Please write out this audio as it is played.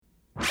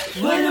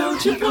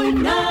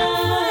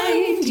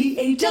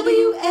102.9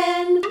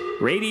 DAWN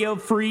Radio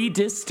Free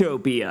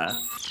Dystopia.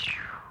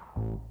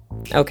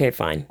 Okay,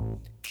 fine.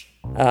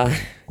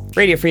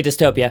 Radio Free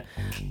Dystopia.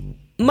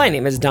 My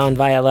name is Don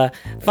Viola.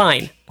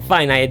 Fine,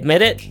 I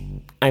admit it.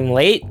 I'm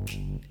late.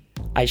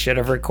 I should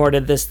have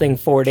recorded this thing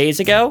 4 days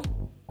ago.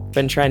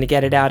 Been trying to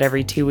get it out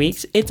every 2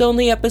 weeks. It's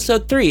only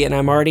episode 3 and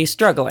I'm already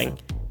struggling.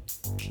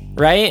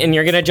 Right? And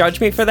you're gonna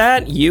judge me for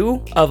that?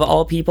 You, of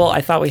all people,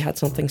 I thought we had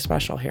something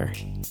special here.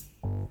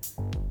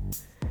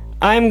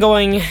 I'm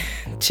going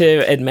to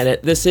admit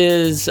it. This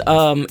is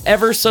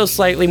ever so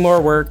slightly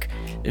more work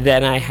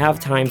than I have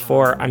time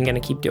for. I'm going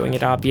to keep doing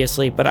it,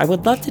 obviously, but I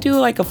would love to do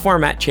like a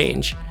format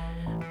change.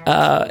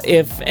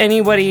 If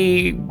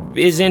anybody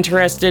is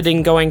interested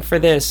in going for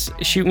this,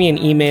 shoot me an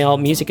email.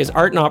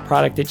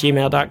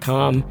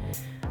 musicisartnotproduct@gmail.com.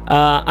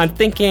 I'm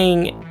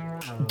thinking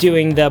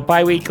doing the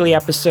bi-weekly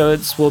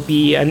episodes will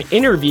be an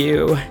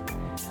interview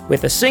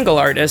with a single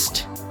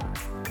artist.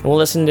 We'll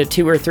listen to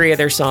 2 or 3 of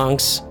their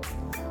songs.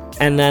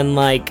 And then,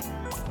 like,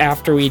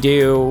 after we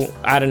do,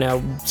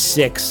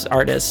 6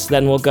 artists,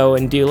 then we'll go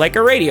and do, like,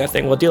 a radio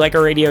thing. We'll do, like, a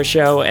radio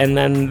show, and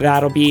then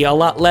that'll be a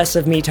lot less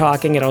of me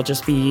talking. It'll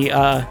just be,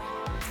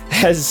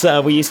 as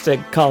we used to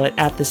call it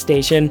at the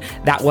station,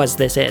 That Was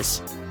This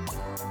Is.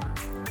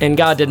 And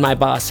God did my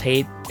boss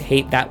hate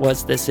That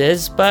Was This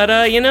Is,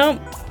 but, he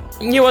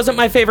wasn't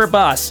my favorite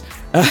boss.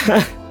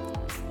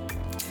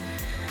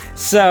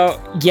 So,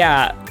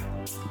 yeah.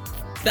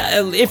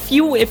 If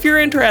you're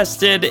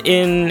interested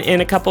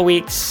in a couple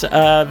weeks,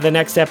 the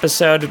next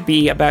episode would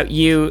be about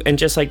you and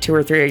just like 2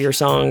 or 3 of your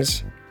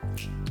songs.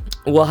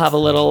 We'll have a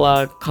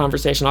little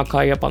conversation. I'll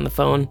call you up on the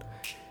phone,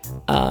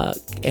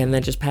 and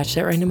then just patch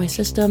that right into my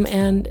system.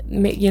 And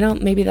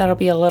maybe that'll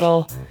be a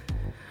little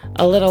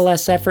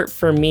less effort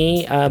for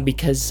me,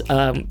 because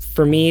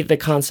for me the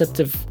concept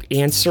of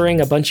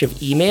answering a bunch of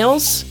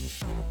emails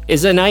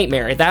is a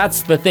nightmare.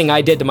 That's the thing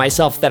I did to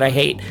myself that I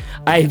hate.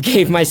 I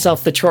gave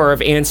myself the chore of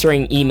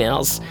answering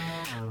emails.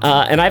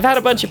 And I've had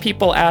a bunch of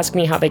people ask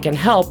me how they can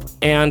help,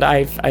 and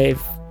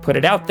I've put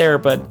it out there,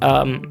 but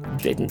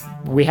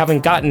we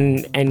haven't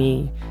gotten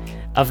any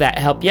of that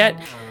help yet.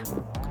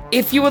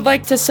 If you would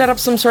like to set up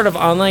some sort of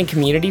online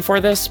community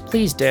for this,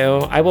 please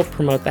do. I will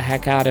promote the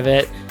heck out of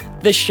it.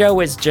 The show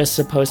is just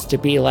supposed to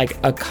be like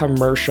a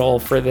commercial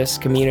for this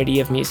community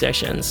of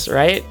musicians,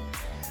 right?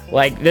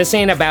 Like, this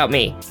ain't about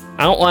me.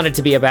 I don't want it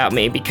to be about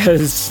me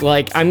because,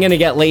 like, I'm gonna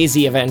get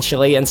lazy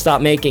eventually and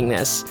stop making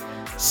this.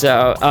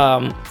 So,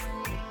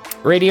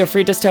 Radio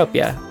Free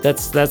Dystopia.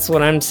 That's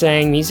what I'm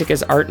saying.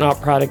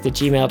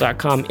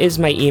 musicisartnotproduct@gmail.com is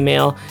my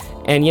email.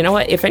 And you know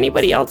what? If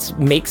anybody else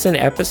makes an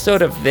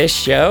episode of this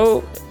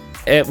show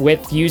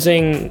with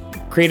using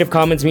Creative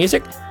Commons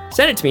music,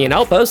 send it to me and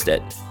I'll post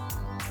it.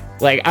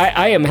 Like,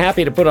 I am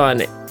happy to put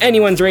on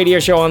anyone's radio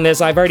show on this.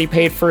 I've already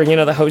paid for,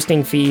 the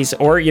hosting fees.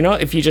 Or,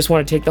 if you just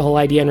want to take the whole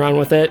idea and run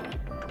with it,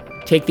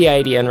 take the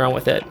idea and run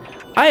with it.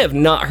 I have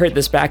not heard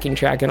this backing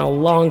track in a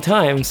long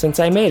time since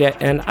I made it,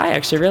 and I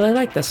actually really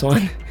like this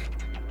one.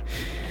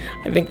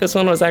 I think this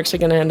one was actually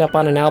going to end up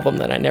on an album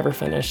that I never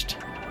finished.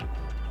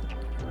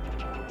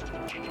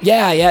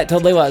 Yeah, it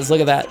totally was. Look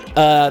at that.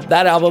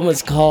 That album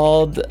was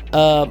called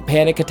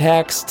Panic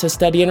Attacks to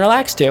Study and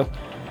Relax To.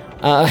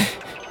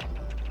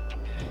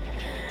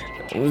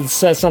 It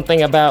says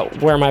something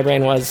about where my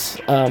brain was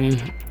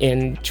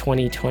in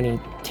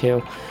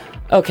 2022.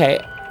 Okay,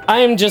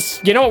 I'm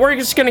just, we're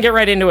just going to get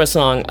right into a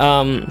song.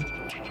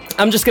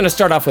 I'm just going to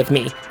start off with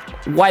me.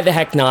 Why the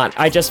heck not?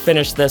 I just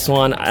finished this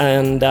one,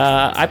 and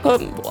I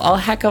put a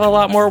heck of a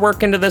lot more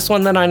work into this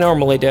one than I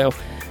normally do.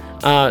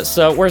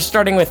 So we're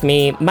starting with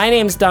me. My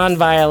name's Don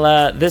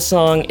Viola. This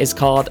song is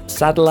called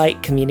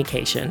Satellite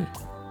Communication.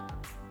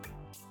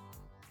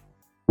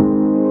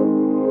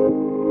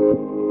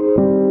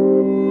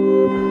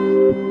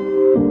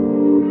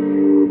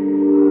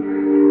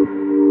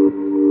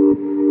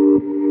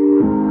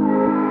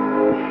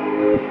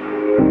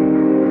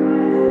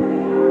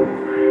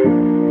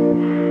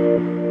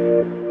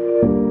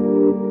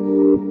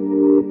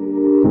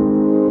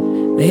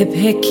 They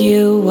pick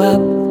you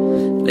up,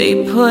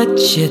 they put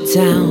you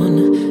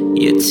down.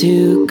 Your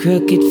 2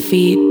 crooked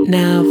feet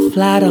now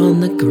flat on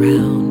the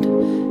ground.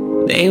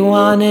 They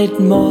wanted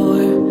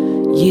more,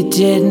 you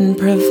didn't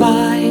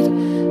provide.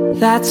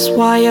 That's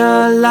why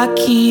you're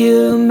lucky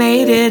you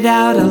made it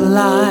out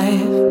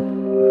alive.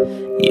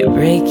 You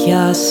break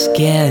your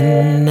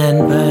skin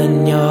and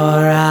burn your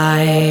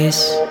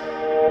eyes.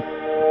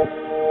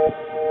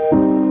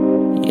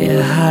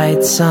 You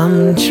hide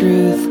some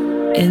truth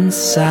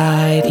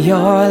inside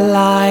your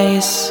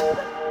lies.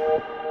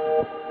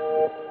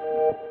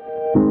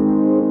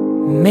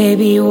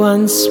 Maybe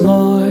once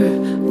more,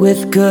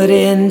 with good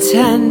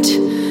intent,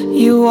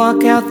 you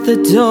walk out the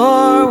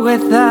door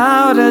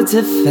without a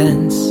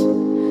defense.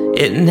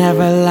 It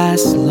never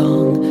lasts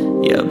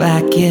long, you're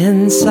back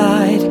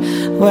inside,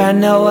 where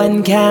no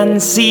one can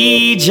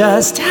see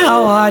just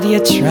how hard you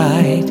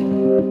tried.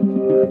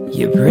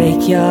 You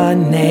break your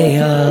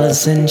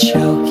nails and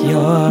choke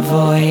your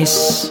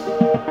voice.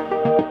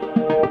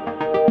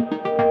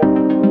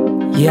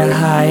 You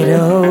hide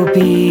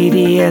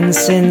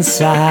obedience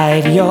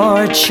inside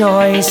your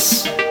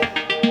choice.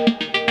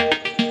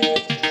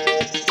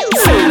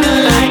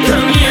 Satellite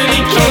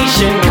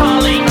communication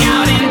calling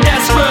out in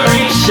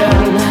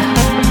desperation.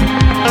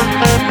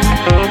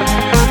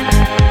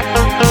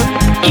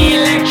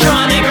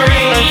 Electronic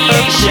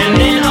radiation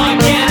in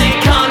organic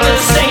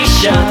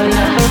conversation.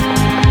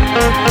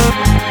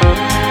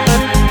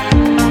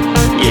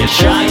 You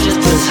try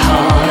just as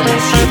hard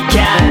as you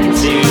can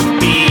to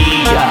be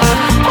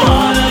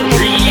part of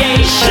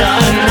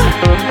creation.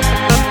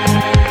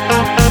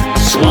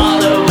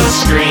 Swallow a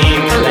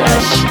scream,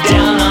 lash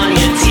down on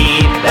your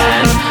teeth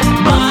and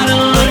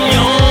bottle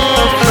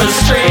your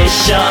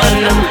frustration.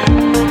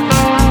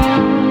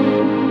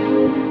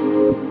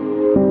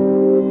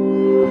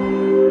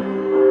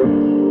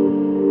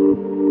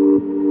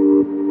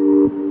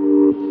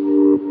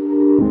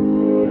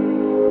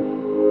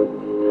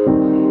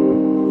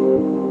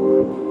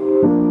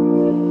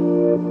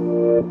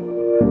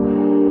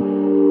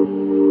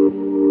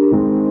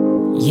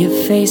 You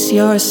face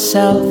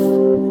yourself,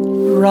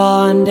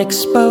 raw and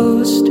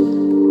exposed.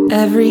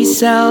 Every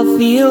cell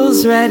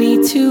feels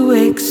ready to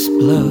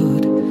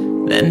explode.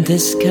 Then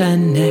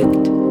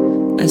disconnect,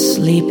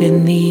 asleep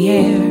in the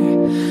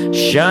air,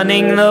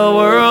 shunning the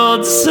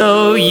world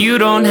so you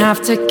don't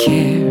have to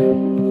care.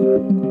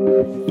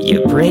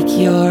 You break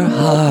your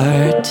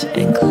heart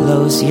and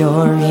close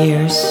your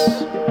ears.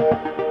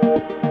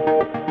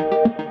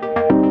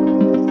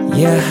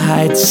 You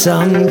hide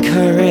some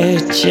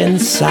courage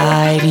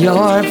inside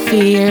your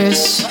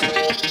fears.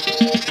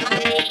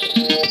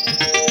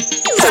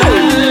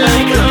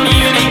 Satellite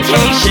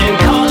communication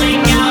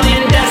calling out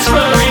in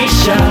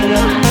desperation.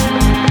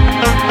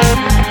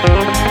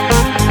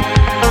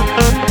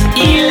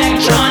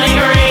 Electronic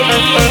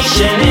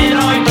radiation in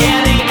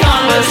organic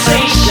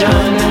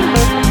conversation.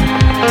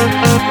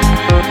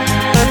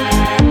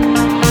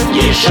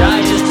 You try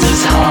just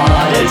as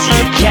hard as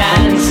you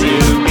can to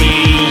be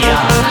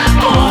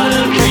part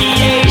of creation.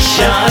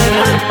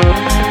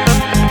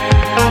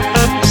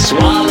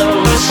 Swallow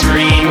a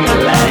scream,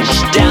 lash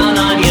down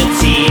on your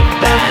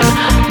teeth and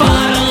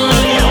bottle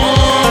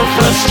your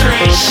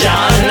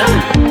frustration.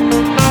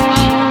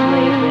 She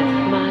played with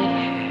my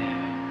hair,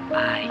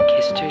 I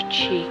kissed her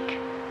cheek,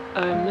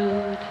 our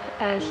mood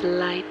as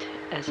light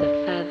as a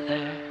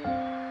feather.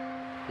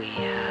 We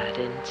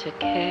hadn't to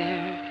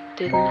care,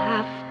 didn't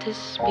have to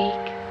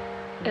speak,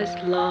 as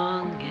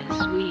long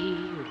as we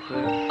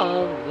were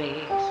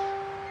always.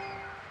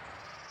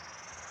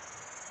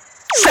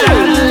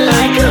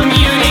 Satellite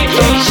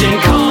communication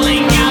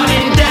calling out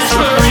in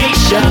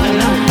desperation.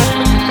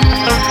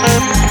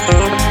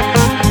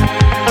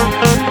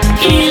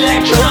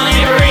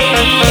 Electronic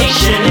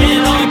radiation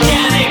in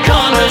organic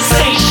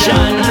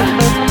conversation.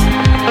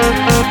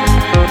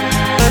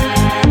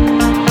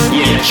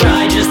 You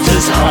try just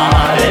as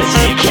hard as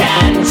you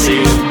can to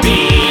be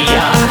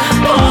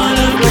part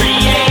of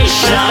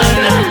creation.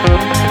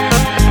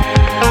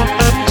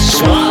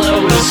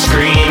 Swallow a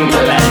scream,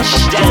 lash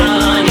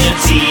down on your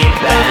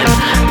teeth and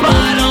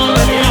bottle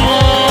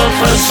your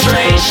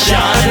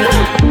frustration.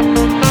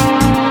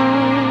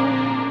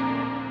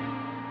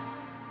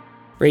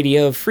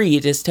 Radio Free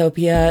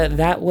Dystopia,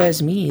 that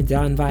was me,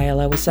 Don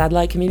Viola, with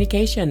Satellite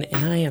Communication,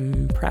 and I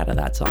am proud of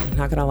that song,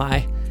 not gonna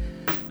lie.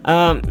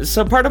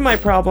 So part of my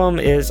problem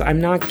is I'm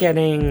not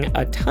getting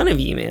a ton of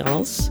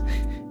emails.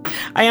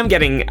 I'm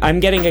getting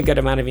a good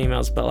amount of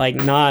emails, but like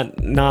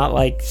not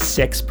like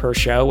 6 per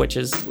show, which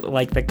is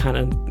like the kind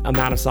of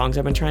amount of songs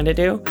I've been trying to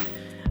do.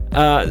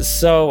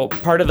 So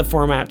part of the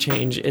format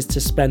change is to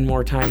spend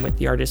more time with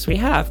the artists we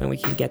have, and we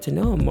can get to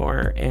know them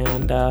more,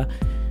 and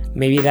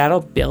maybe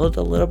that'll build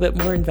a little bit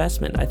more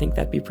investment. I think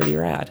that'd be pretty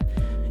rad.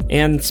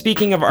 And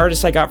speaking of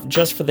artists I got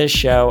just for this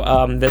show,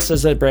 this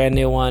is a brand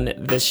new one.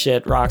 This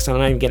shit rocks. I'm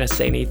not even going to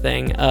say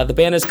anything. The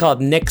band is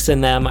called Nix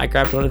and Them. I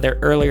grabbed one of their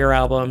earlier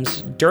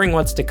albums, During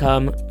What's to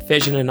Come,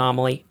 Fission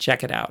Anomaly.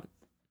 Check it out.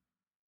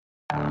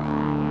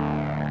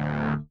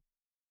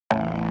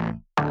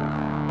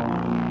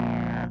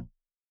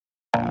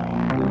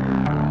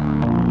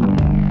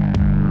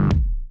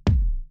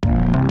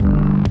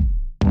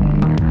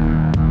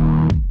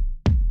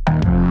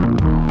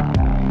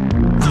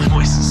 The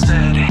voice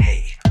said,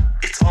 hey,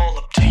 it's all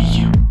up to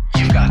you.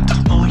 You got to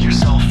pull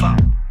yourself up.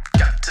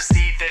 Got to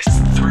see this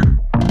through.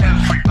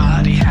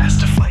 Everybody has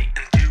to fight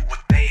and do what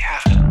they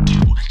have to do.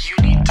 You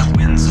need to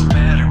win, so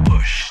better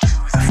push to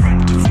the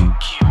front of the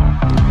queue.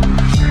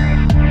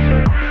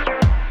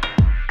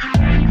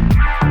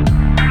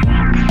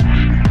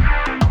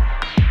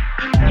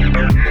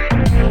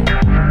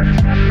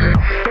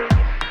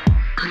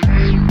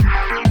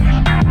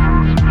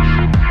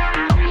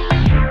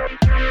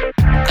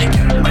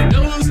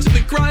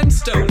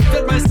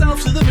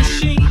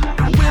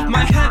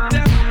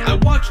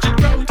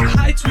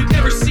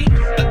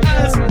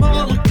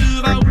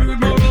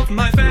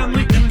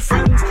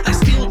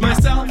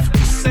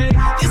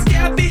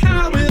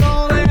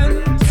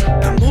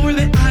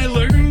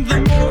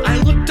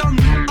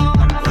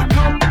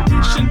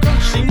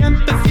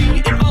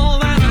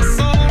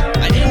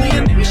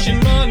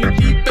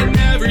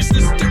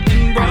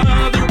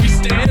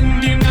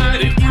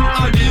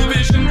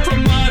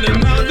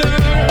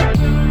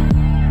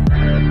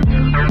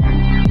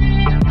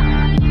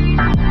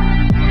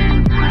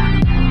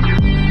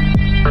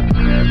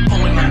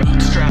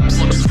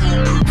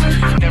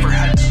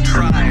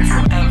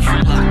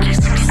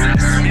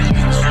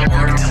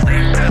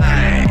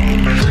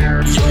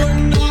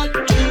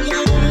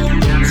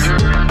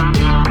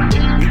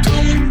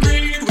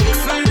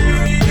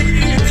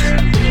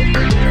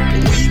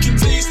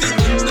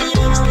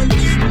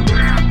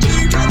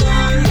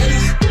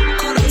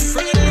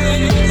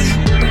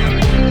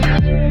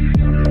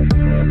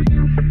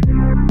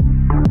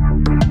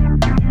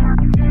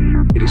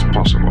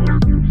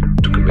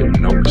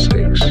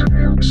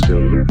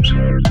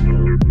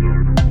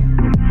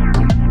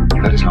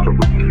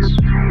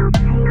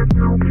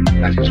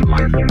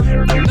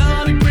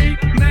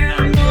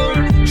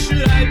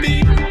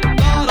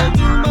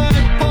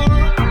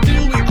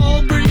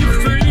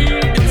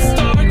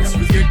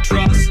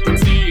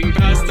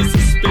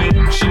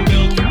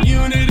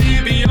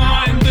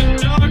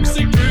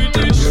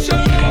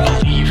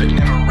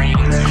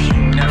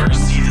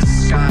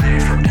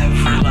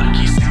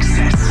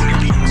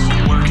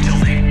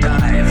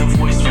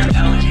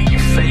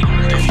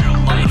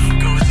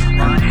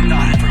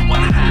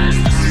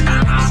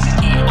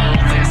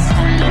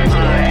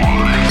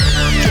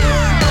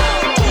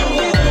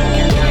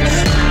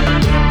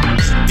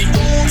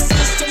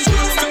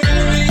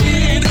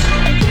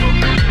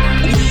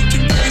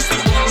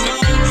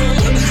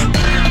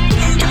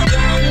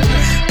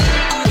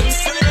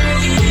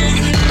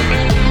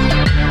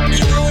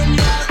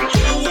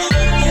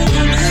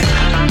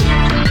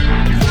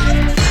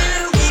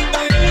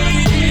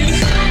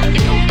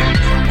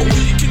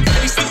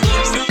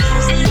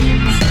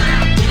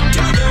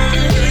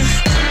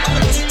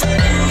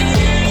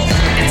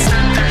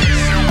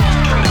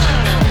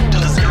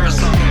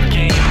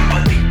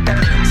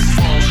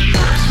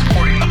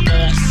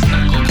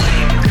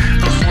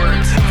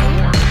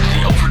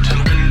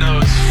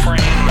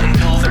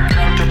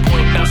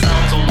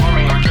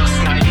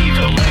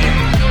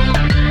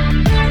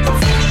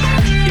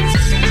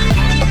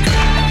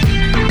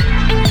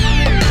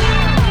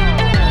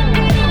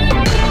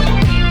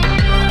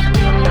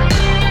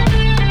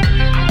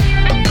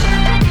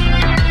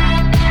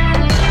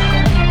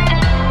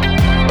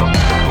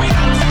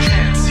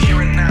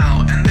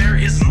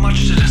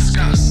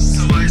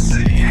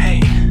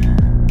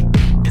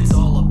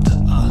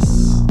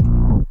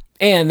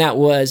 And that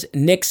was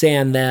Nyx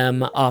and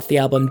Them off the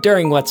album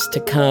During What's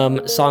to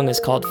Come. Song is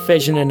called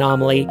Fission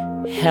Anomaly.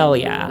 Hell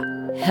yeah.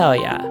 Hell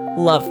yeah.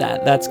 Love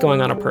that. That's going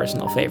on a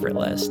personal favorite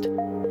list.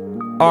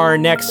 Our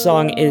next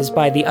song is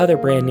by the other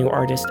brand new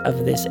artist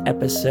of this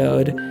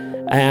episode,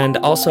 and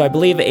also, I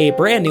believe, a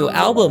brand new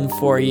album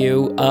for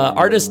you.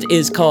 Artist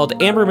is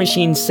called Amber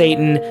Machine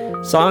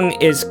Satan. Song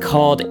is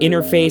called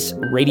Interface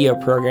Radio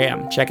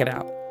Program. Check it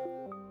out.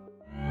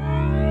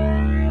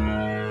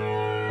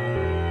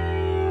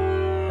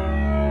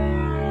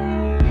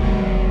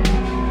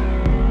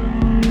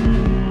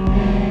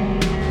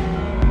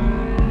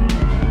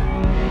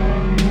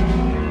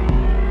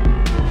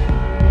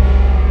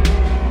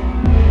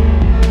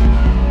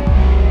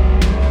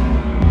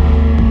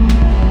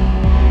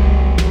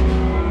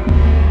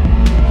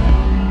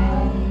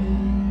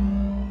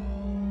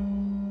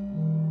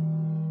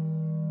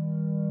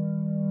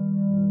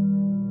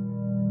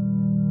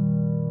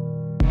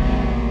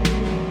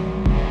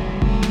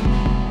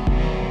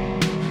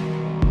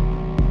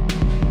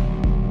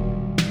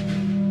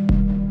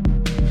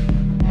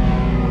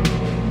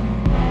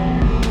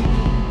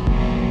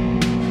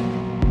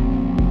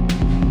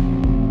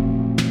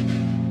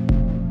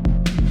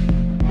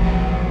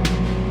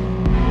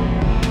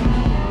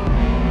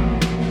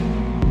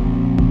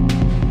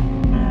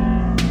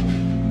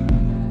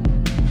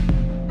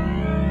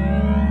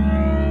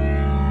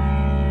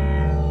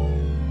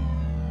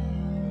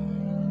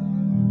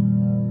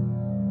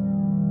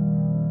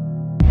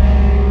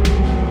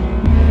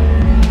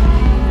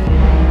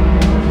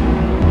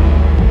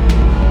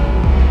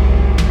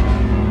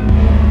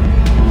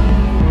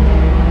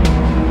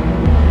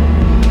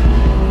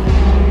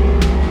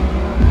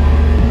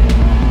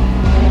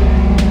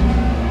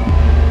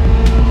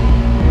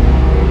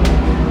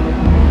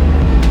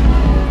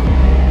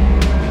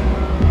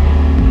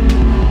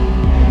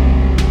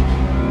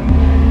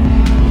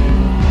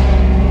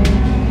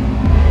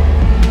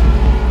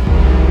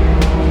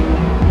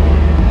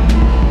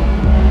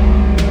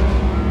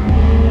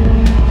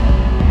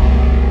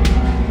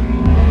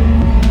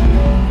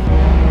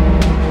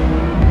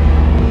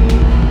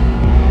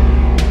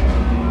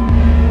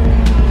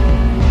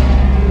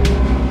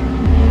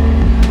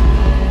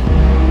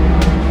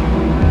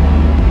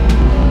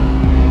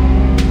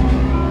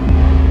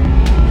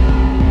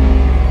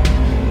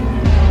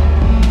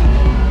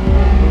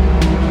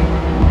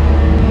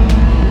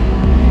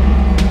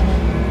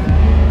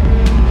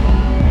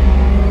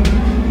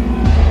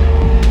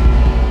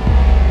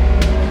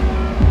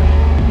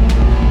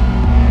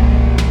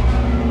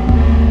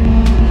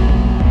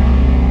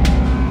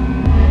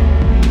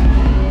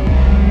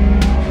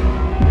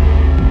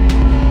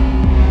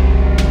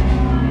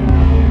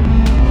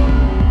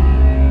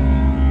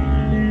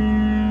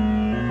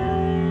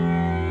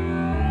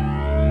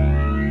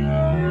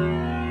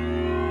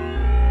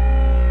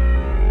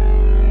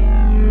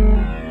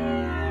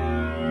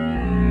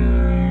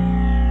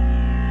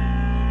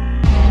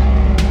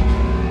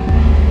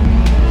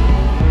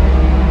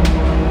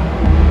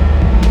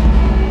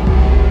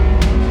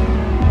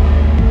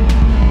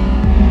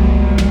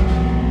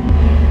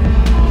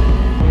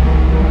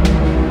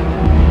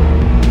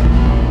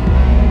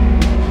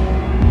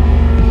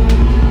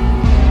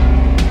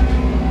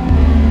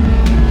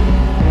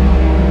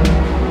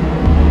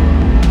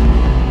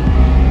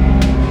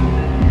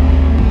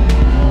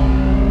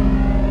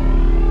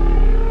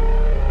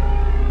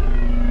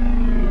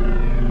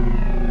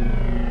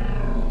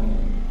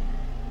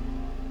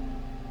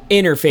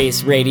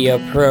 Interface Radio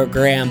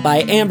Program by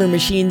Amber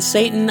Machine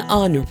Satan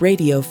on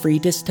Radio Free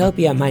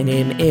Dystopia. My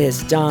name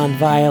is Don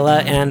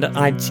Viola, and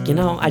I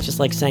just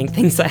like saying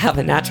things that have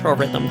a natural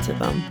rhythm to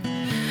them.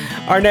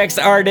 Our next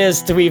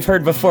artist we've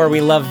heard before,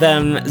 we love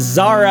them,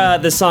 Zara.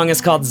 The song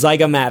is called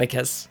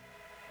Zygomaticus.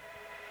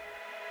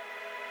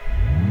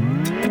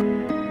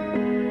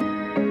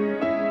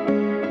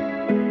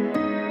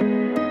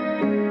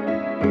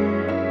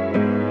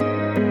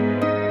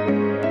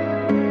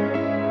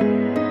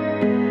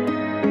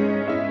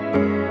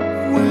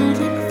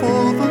 Waiting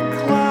for the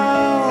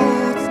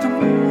clouds to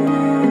move.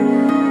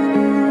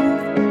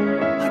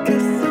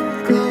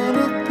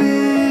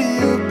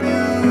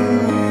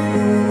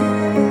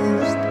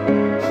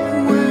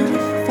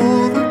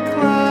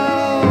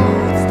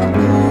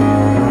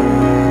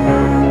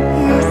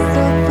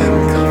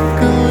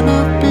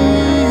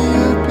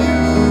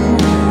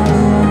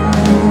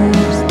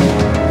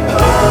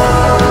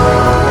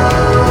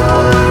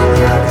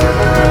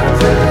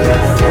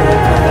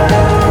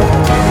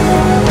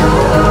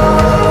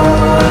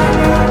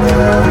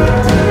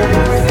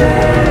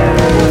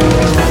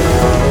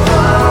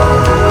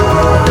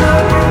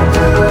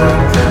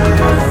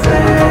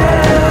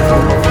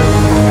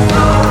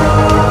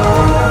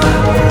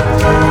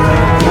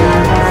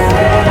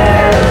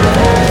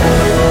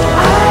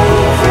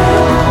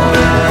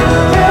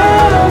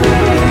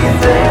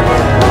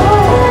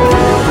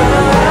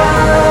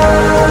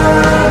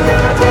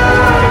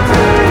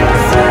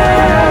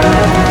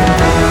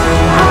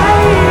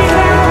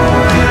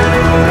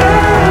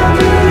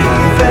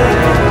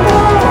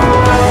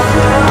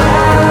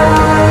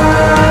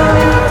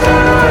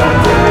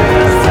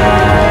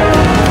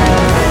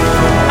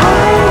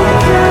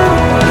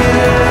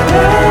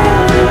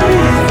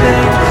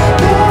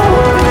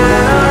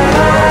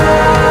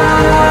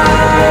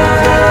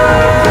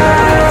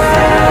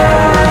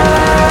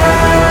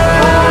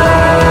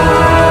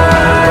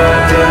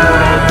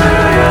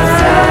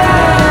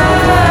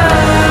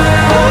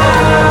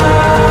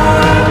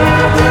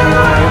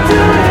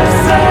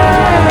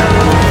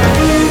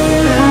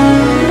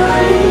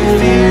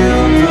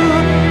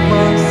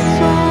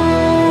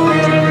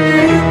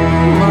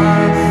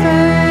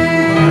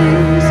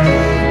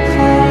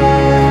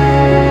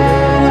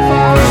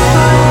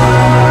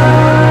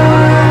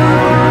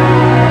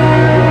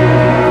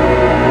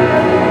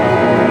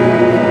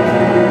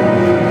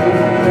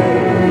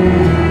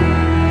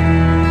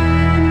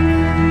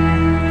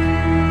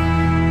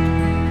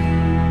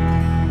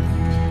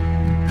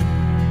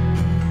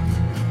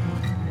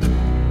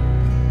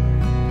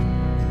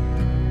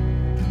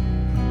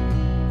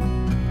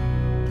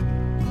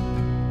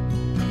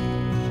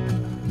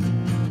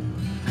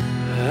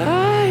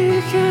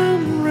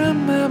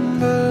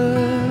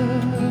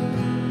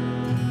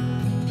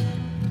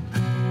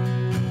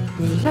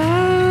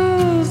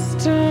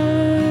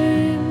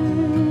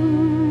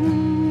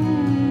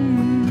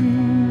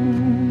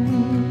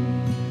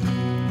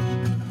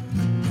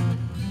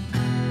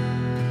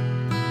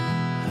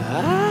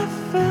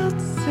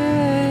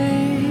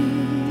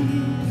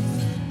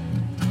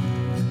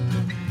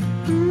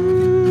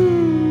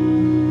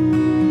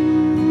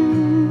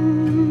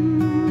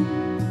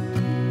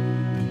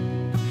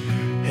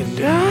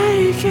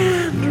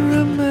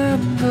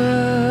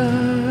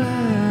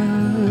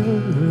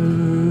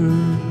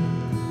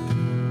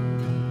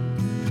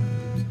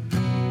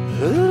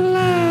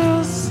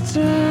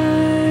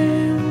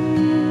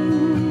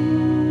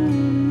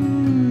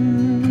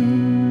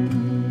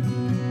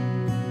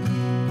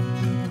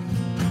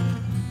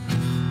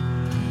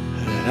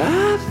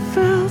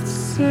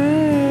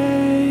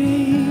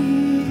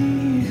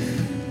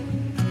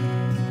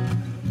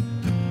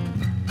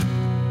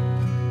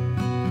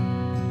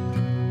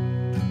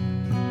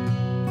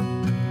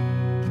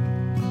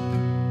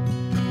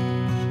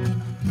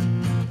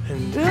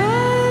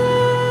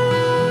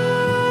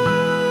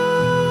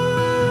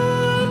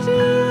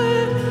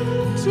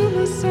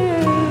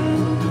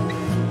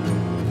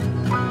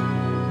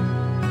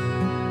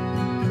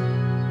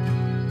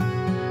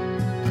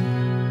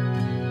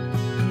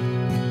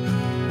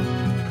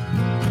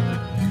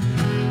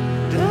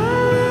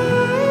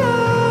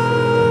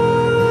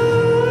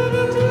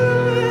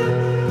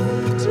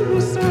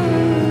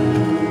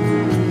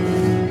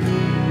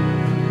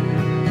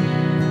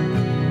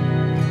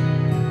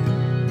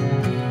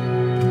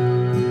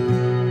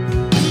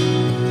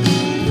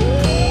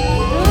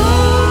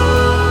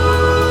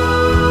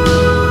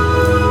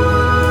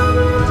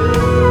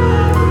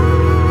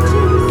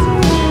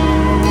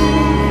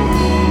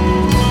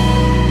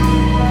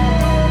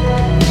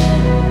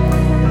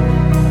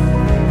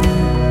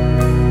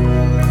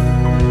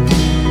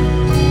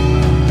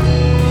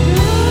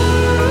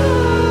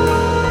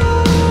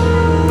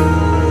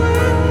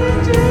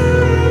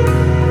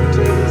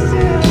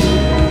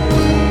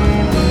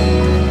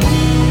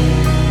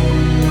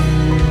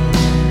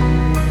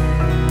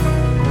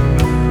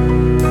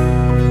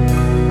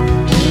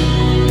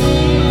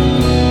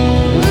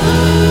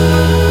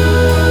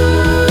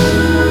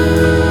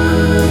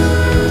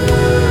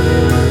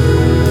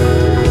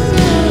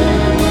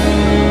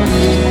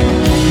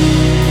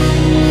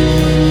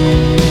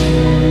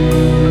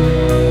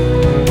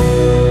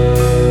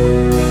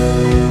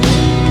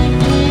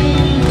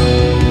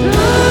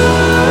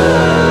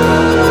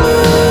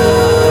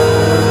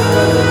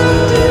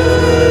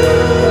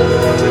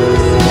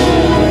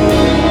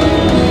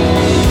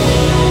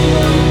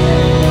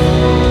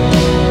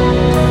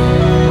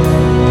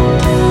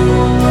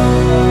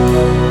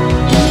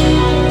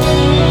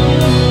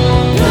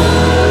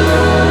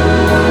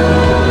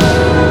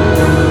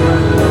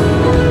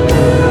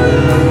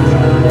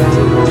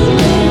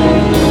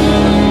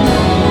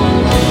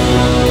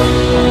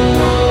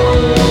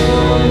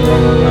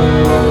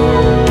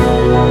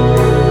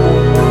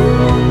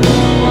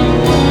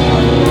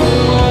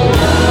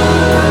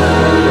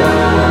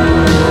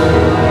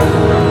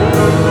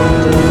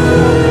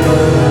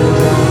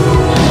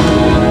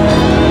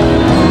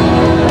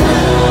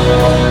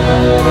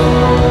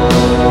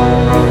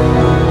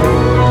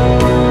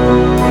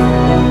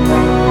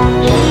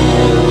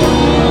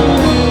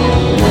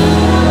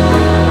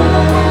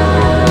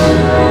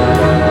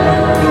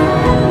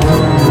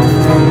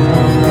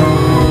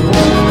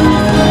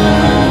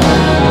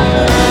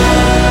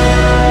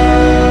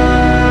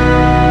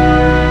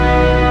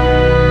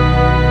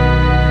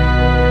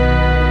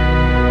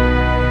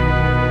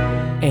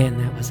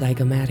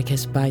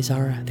 guys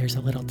are. There's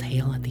a little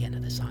tail at the end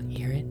of the song. You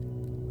hear it?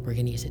 We're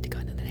going to use it to go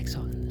into the next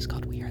song. It's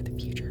called We Are the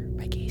Future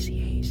by Casey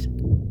Hayes.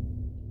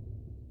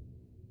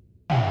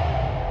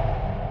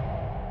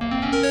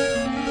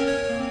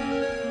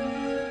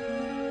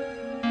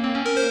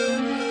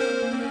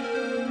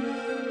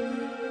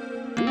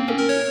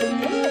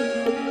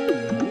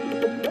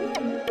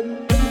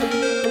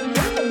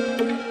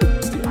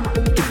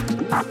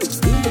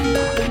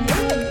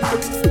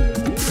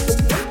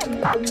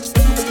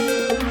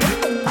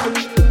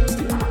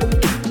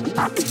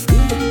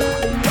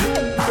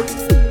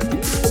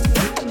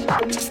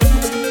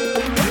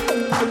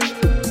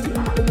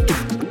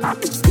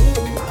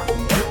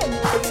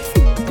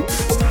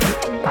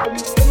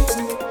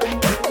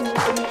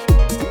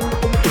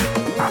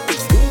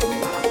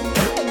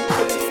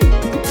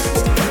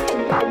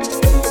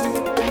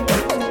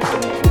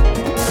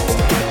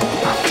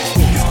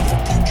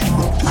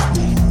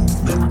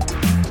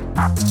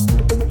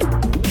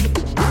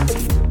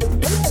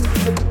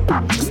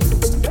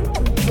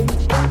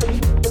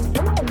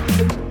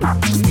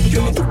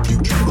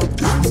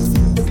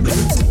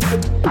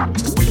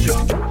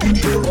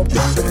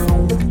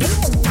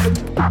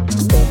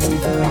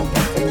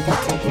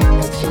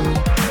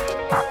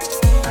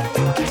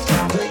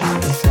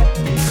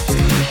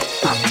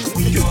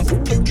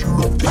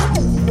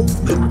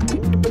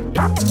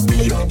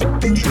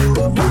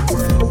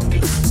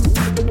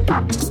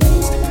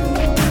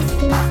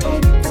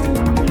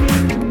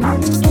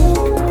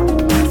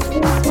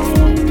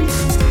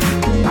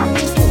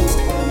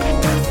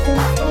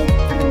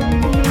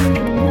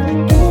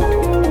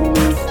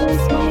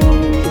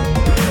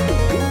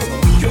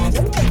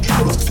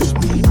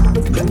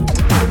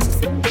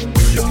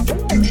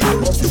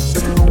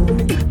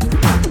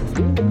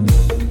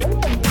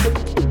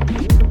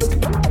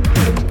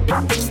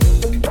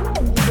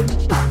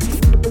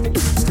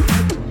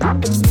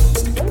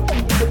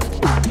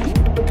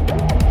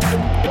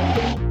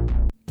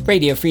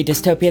 Radio Free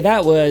Dystopia,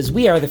 that was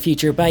We Are the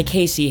Future by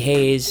Casey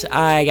Hayes.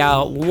 I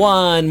got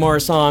one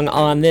more song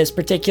on this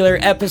particular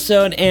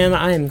episode, and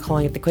I'm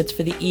calling it the quits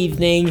for the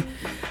evening.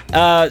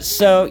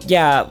 So,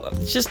 yeah,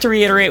 just to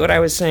reiterate what I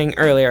was saying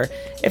earlier,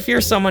 if you're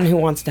someone who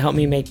wants to help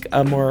me make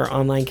a more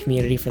online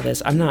community for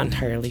this, I'm not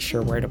entirely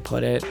sure where to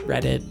put it.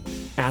 Reddit,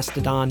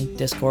 Mastodon,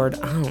 Discord,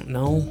 I don't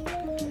know.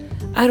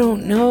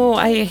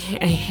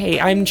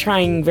 I'm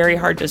trying very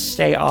hard to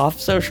stay off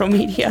social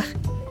media.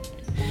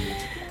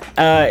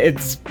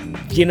 It's,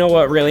 you know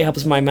what really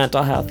helps my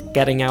mental health?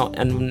 Getting out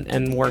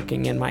and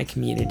working in my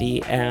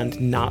community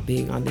and not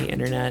being on the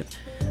internet.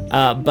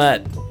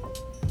 But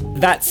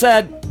that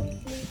said,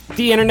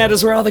 the internet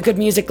is where all the good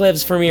music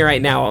lives for me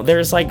right now.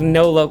 There's like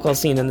no local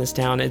scene in this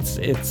town. It's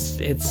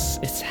sad.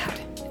 It's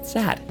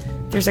sad.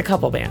 There's a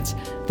couple bands.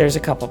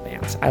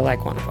 I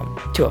like one of them.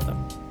 Two of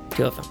them.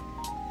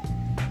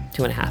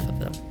 2.5 of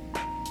them.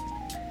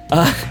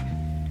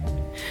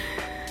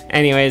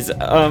 Anyways,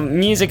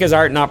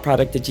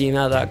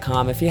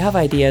 musicisartnotproduct@gmail.com. If you have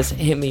ideas,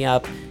 hit me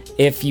up.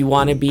 If you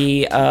want to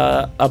be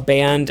a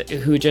band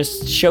who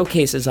just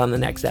showcases on the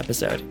next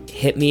episode,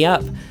 hit me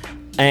up.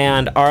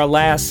 And our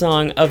last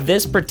song of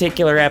this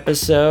particular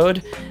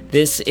episode,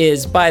 this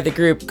is by the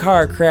group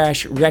Car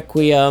Crash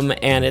Requiem,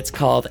 and it's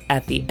called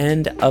At the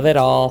End of It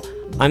All.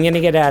 I'm going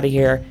to get out of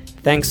here.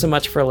 Thanks so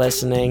much for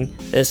listening.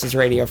 This is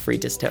Radio Free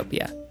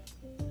Dystopia.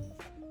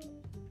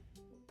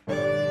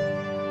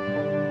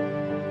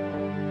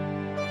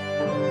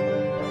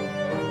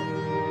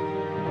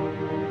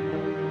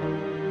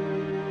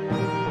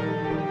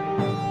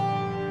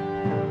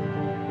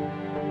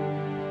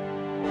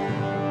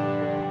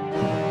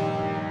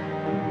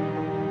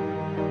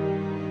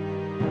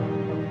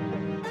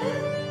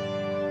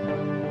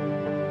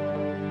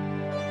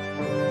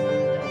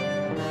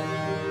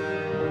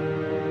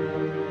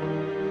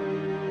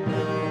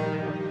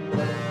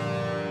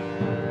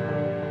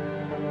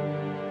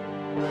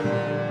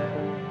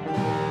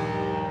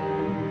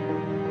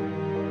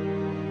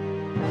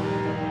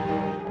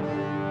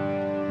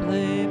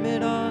 Blame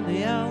it on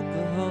the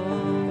alcohol.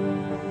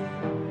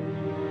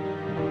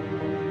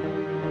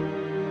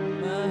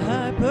 My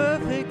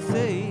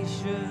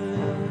hyperfixation.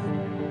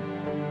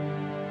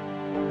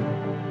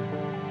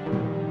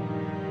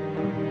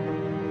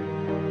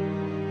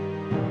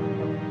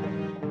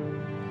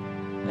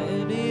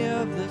 Any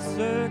of the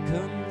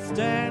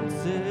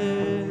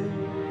circumstances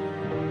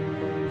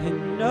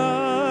in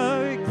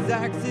our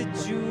exact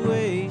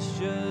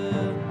situation.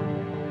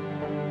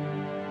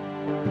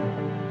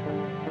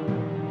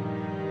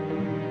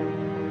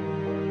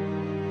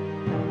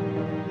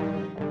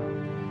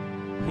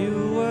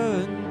 You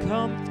were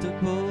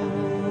uncomfortable.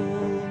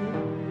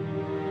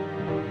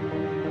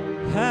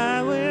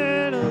 I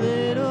went a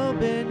little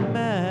bit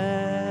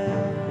mad.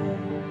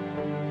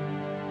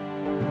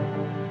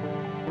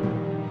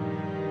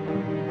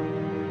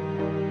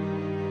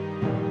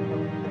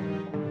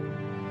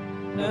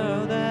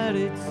 Now that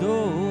it's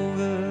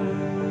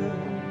over,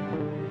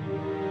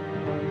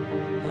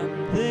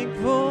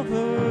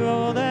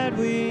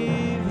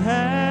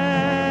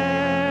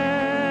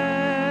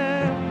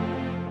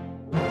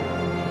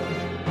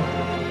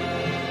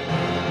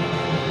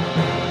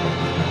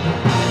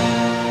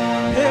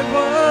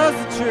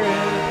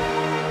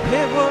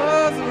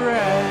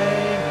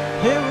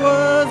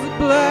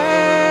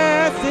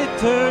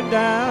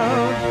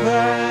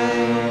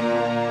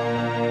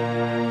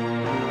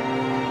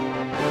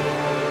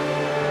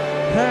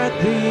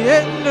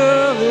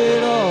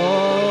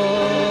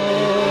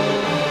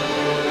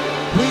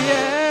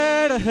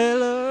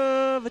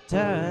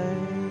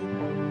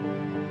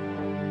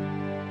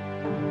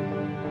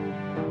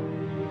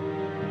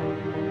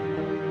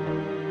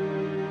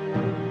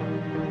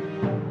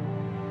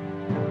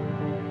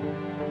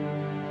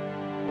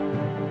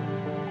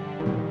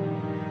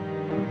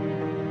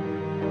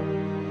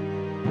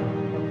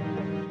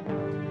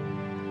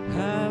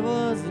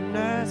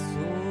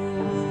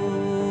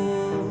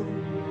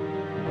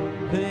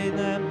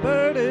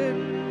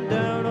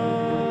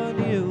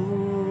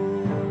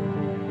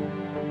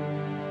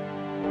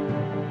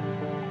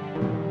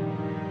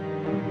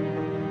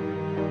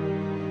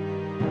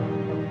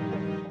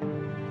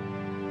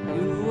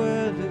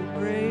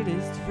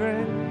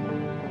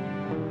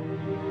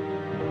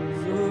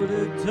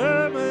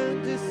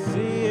 determined to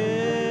see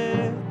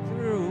it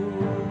through.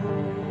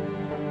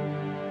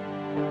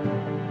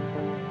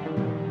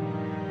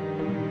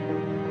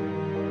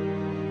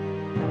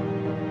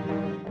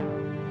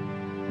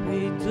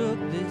 We took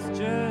this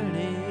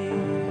journey,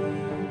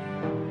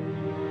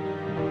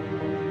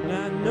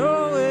 not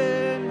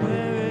knowing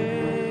where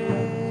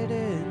it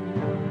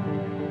ends.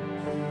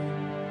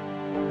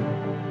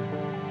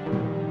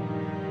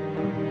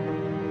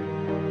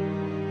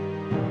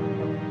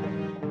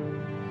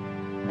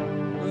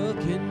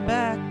 Looking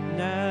back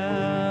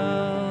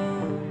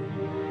now,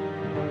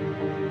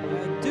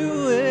 I'd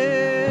do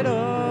it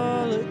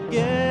all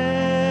again.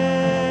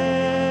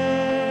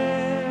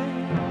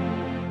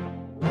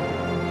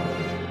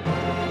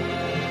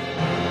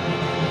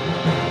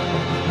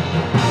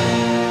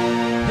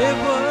 It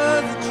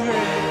was a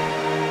trip,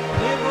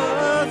 it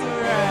was a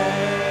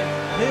ride,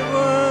 it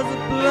was a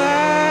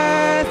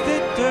blast,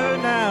 it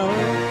turned out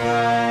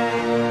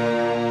fine.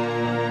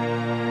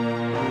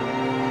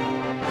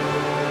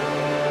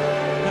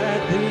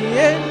 At the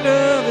end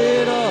of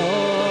it all,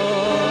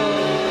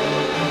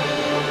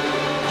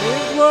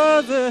 it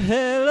was a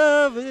hell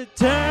of a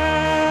time.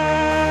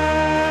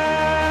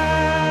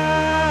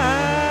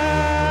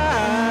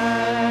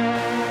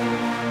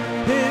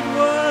 It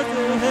was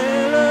a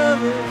hell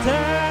of a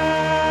time.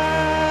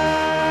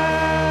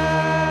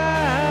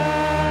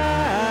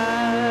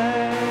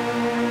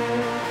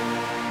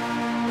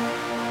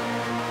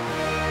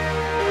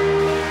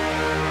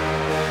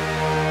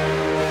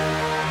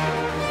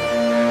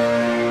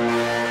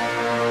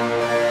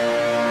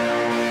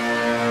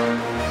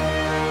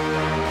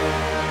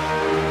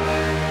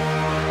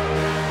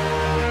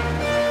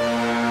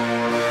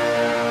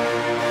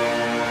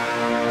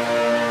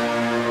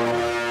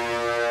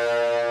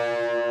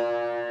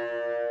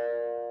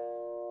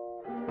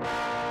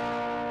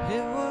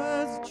 It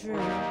was a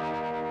trip,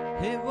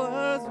 it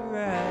was a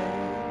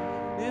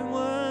ride, it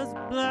was a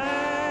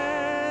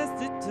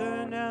blast, it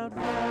turned out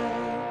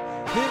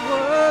right. It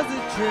was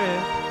a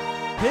trip,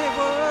 it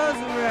was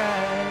a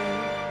ride,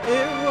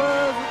 it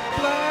was a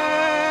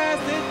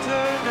blast, it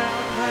turned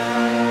out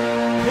right.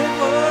 It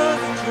was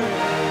a trip,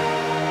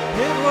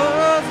 it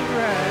was a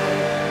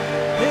ride,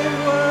 it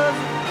was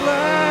a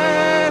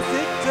blast,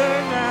 it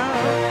turned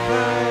out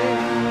right.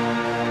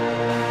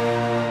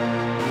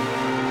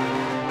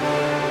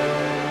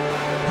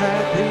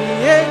 At the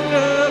end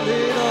of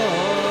it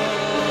all,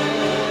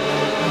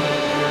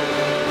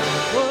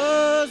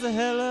 was a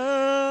hell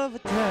of a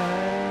time.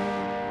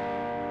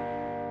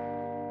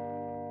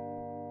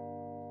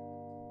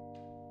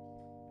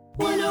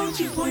 .9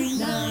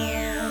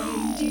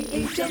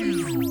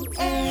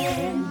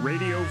 DAWN.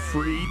 Radio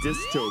Free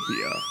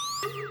Dystopia.